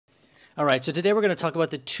All right, so today we're going to talk about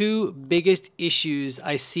the two biggest issues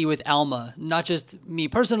I see with ALMA, not just me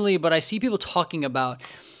personally, but I see people talking about.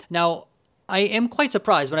 Now, I am quite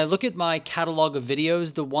surprised when I look at my catalog of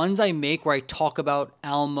videos, the ones I make where I talk about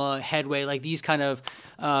ALMA, Headway, like these kind of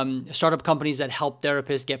startup companies that help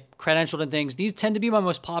therapists get credentialed and things, these tend to be my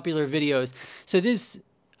most popular videos. So this,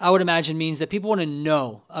 I would imagine, means that people want to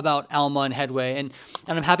know about ALMA and Headway, and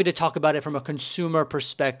I'm happy to talk about it from a consumer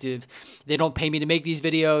perspective. They don't pay me to make these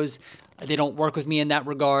videos. They don't work with me in that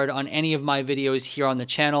regard on any of my videos here on the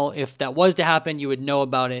channel. If that was to happen, you would know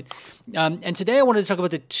about it. And today I wanted to talk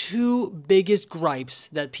about the two biggest gripes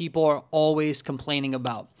that people are always complaining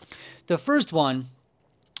about. The first one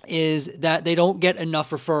is that they don't get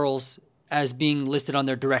enough referrals as being listed on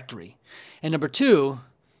their directory. And number two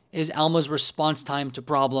is ALMA's response time to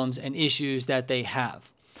problems and issues that they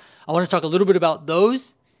have. I want to talk a little bit about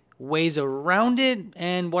those, ways around it,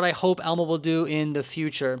 and what I hope ALMA will do in the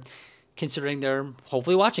future, considering they're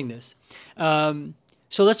hopefully watching this.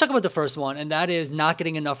 So let's talk about the first one, and that is not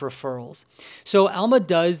getting enough referrals. So ALMA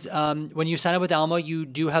does, when you sign up with ALMA, you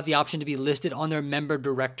do have the option to be listed on their member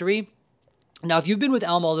directory. Now, if you've been with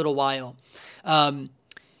ALMA a little while,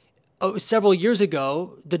 several years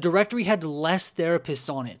ago, the directory had less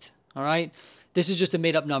therapists on it, all right? This is just a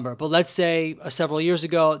made-up number, but let's say several years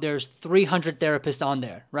ago, there's 300 therapists on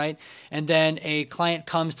there, right? And then a client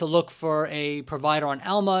comes to look for a provider on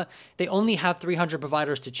ALMA. They only have 300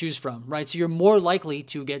 providers to choose from, right? So you're more likely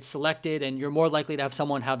to get selected, and you're more likely to have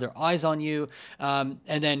someone have their eyes on you and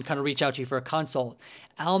then kind of reach out to you for a consult.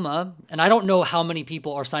 ALMA, and I don't know how many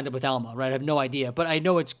people are signed up with ALMA, right? I have no idea, but I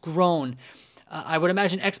know it's grown. I would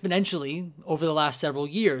imagine exponentially over the last several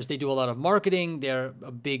years. They do a lot of marketing. They're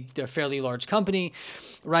a fairly large company,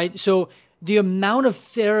 right? So the amount of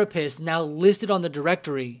therapists now listed on the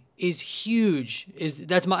directory is huge.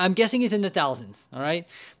 I'm guessing it's in the thousands, all right?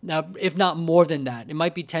 Now, if not more than that, it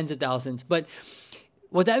might be tens of thousands. But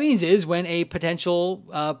what that means is when a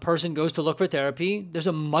potential person goes to look for therapy, there's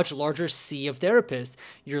a much larger sea of therapists.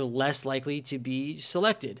 You're less likely to be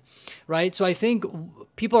selected, right? So I think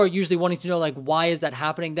people are usually wanting to know, like, why is that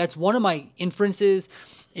happening? That's one of my inferences,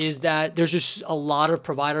 is that there's just a lot of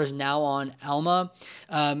providers now on ALMA.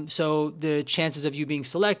 So the chances of you being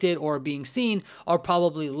selected or being seen are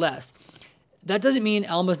probably less. That doesn't mean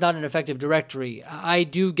ALMA is not an effective directory. I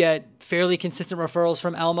do get fairly consistent referrals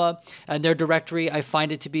from ALMA and their directory. I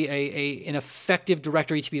find it to be an effective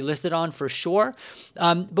directory to be listed on for sure.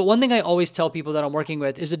 But one thing I always tell people that I'm working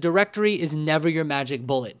with is a directory is never your magic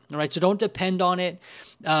bullet. All right, so don't depend on it.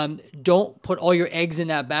 Don't put all your eggs in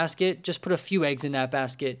that basket. Just put a few eggs in that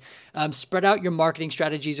basket. Spread out your marketing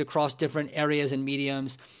strategies across different areas and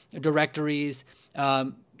mediums, directories.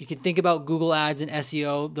 You can think about Google Ads and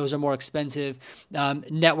SEO. Those are more expensive.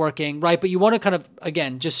 Networking, right? But you want to kind of,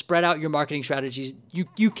 again, just spread out your marketing strategies.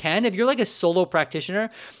 You can, if you're like a solo practitioner,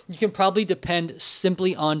 you can probably depend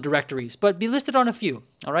simply on directories, but be listed on a few,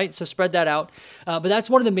 all right? So spread that out. But that's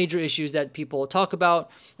one of the major issues that people talk about.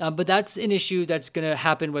 But that's an issue that's going to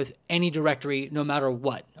happen with any directory, no matter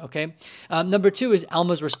what, okay? Number two is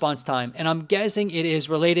ALMA's response time. And I'm guessing it is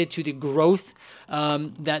related to the growth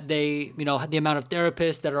that they, the amount of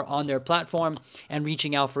therapists that are on their platform and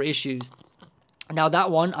reaching out for issues. Now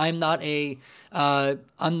that one, I'm not a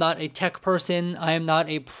tech person. I am not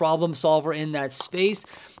a problem solver in that space.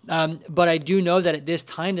 But I do know that at this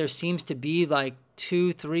time, there seems to be like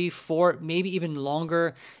 2, 3, 4, maybe even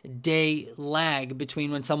longer day lag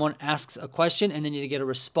between when someone asks a question and then you get a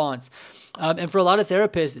response. And for a lot of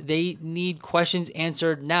therapists, they need questions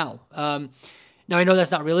answered now. Now, I know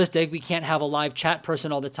that's not realistic. We can't have a live chat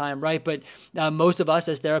person all the time, right? But most of us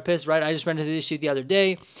as therapists, right? I just ran into this issue the other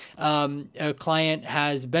day. A client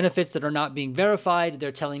has benefits that are not being verified.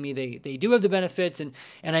 They're telling me they do have the benefits, and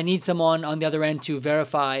I need someone on the other end to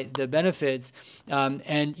verify the benefits.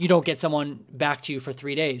 And you don't get someone back to you for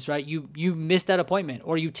 3 days, right? You miss that appointment,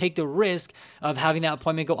 or you take the risk of having that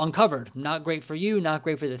appointment go uncovered. Not great for you, not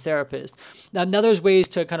great for the therapist. Now there's ways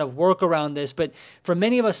to kind of work around this, but for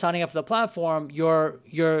many of us signing up for the platform,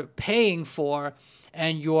 you're paying for,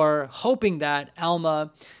 and you're hoping that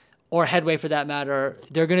ALMA or Headway for that matter,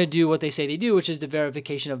 they're going to do what they say they do, which is the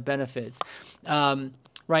verification of benefits.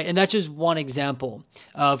 Right? And that's just one example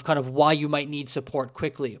of kind of why you might need support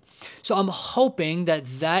quickly. So I'm hoping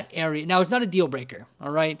that area, now it's not a deal breaker,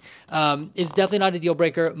 all right? It's definitely not a deal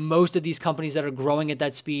breaker. Most of these companies that are growing at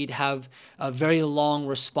that speed have very long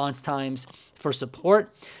response times for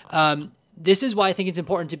support. This is why I think it's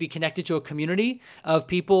important to be connected to a community of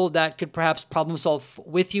people that could perhaps problem solve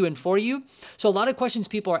with you and for you. So a lot of questions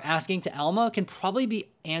people are asking to ALMA can probably be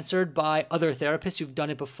answered by other therapists who've done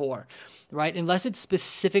it before, right? Unless it's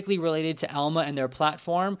specifically related to ALMA and their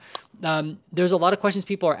platform. There's a lot of questions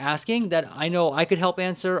people are asking that I know I could help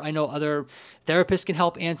answer. I know other therapists can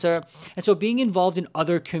help answer. And so being involved in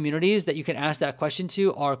other communities that you can ask that question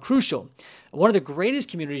to are crucial. One of the greatest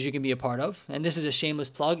communities you can be a part of, and this is a shameless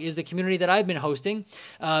plug, is the community that I've been hosting.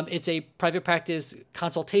 It's a private practice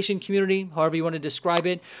consultation community, however you want to describe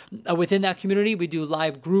it. Within that community, we do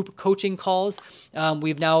live group coaching calls.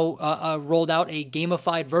 We've now rolled out a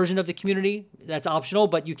gamified version of the community. That's optional,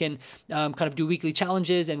 but you can kind of do weekly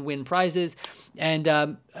challenges and win prizes. And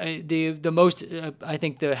the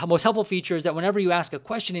most helpful feature is that whenever you ask a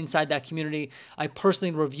question inside that community, I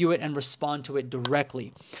personally review it and respond to it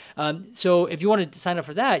directly. So if you want to sign up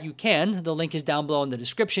for that, you can. The link is down below in the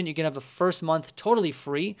description. You can have the first month totally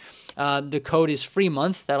free. The code is free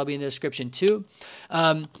month. That'll be in the description too.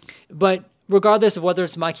 But regardless of whether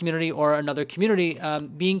it's my community or another community,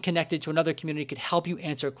 being connected to another community could help you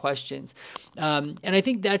answer questions. And I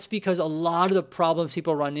think that's because a lot of the problems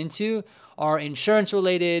people run into are insurance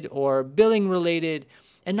related or billing related,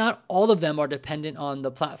 and not all of them are dependent on the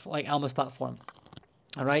platform, like ALMA's platform.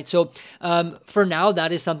 All right. So for now,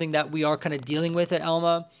 that is something that we are kind of dealing with at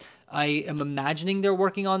ALMA. I am imagining they're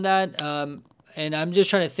working on that. And I'm just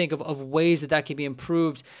trying to think of ways that that could be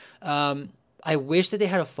improved. I wish that they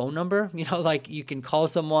had a phone number, like you can call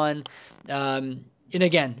someone. And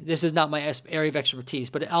again, this is not my area of expertise,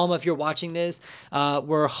 but ALMA, if you're watching this,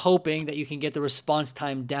 we're hoping that you can get the response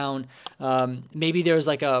time down. Maybe there's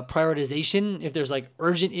like a prioritization if there's like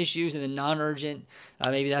urgent issues and then non-urgent.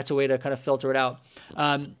 Maybe that's a way to kind of filter it out.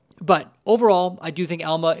 But overall, I do think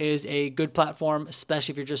ALMA is a good platform,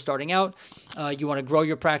 especially if you're just starting out. You want to grow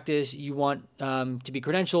your practice, you want to be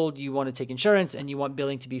credentialed, you want to take insurance, and you want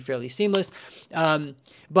billing to be fairly seamless.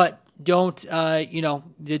 But don't,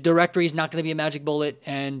 the directory is not going to be a magic bullet,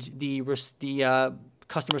 and the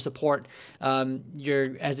customer support,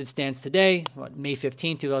 as it stands today, May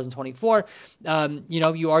 15th, 2024,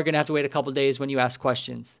 you are going to have to wait a couple of days when you ask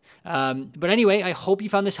questions. But anyway, I hope you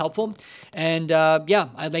found this helpful. And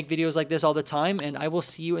I make videos like this all the time, and I will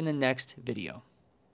see you in the next video.